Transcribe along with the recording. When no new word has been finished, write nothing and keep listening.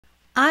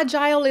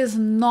Agile is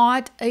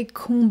not a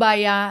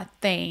kumbaya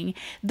thing.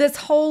 This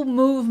whole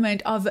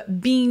movement of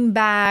bean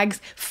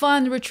bags,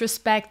 fun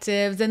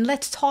retrospectives, and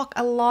let's talk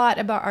a lot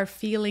about our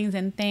feelings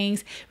and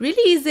things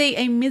really is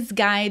a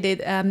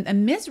misguided, a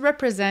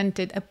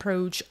misrepresented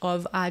approach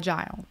of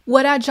Agile.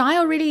 What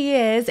Agile really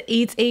is,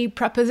 it's a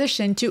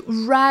proposition to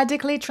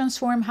radically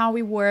transform how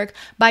we work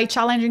by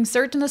challenging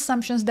certain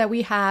assumptions that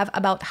we have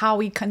about how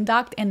we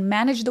conduct and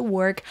manage the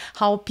work,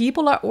 how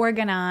people are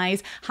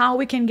organized, how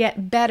we can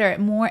get better,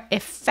 more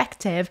effective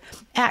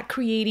at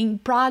creating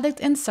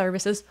products and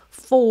services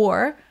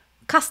for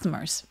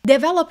customers.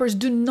 Developers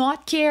do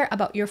not care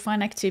about your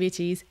fun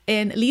activities,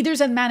 and leaders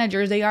and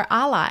managers, they are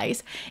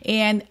allies.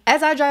 And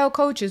as Agile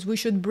coaches, we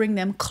should bring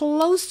them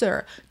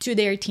closer to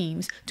their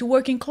teams, to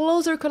work in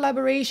closer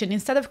collaboration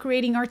instead of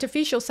creating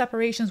artificial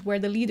separations where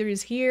the leader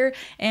is here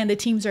and the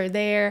teams are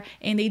there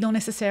and they don't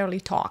necessarily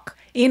talk.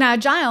 In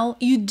Agile,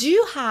 you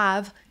do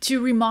have to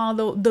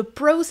remodel the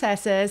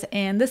processes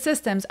and the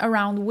systems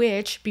around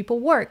which people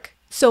work.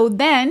 So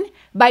then,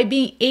 by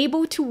being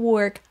able to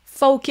work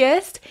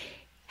focused,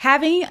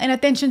 having an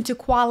attention to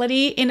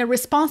quality and a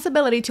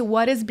responsibility to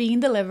what is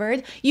being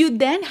delivered, you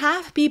then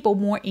have people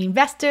more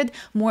invested,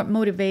 more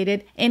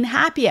motivated, and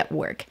happy at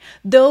work.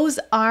 Those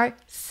are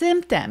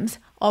symptoms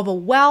of a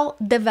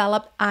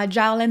well-developed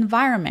Agile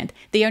environment.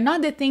 They are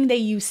not the thing that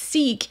you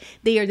seek,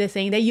 they are the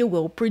thing that you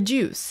will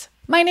produce.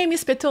 My name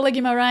is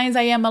𝒓𝒆𒔉𝒕🔥.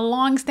 I am a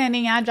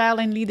long-standing Agile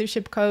and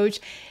leadership coach.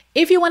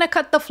 If you want to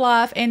cut the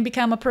fluff and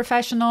become a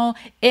professional,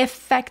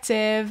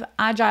 effective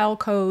Agile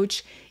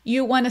coach,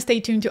 you want to stay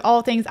tuned to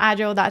all things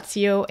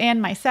𝐀𝐜𝐴GILE.co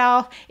and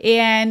myself.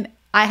 And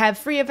I have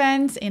free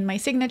events in my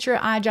signature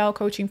Agile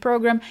coaching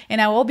program,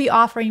 and I will be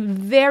offering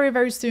very,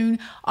 very soon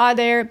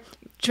other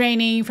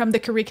training from the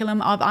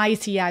curriculum of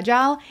IC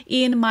Agile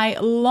in my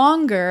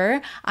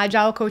longer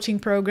Agile coaching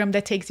program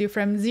that takes you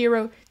from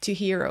zero to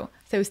hero.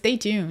 So stay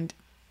tuned.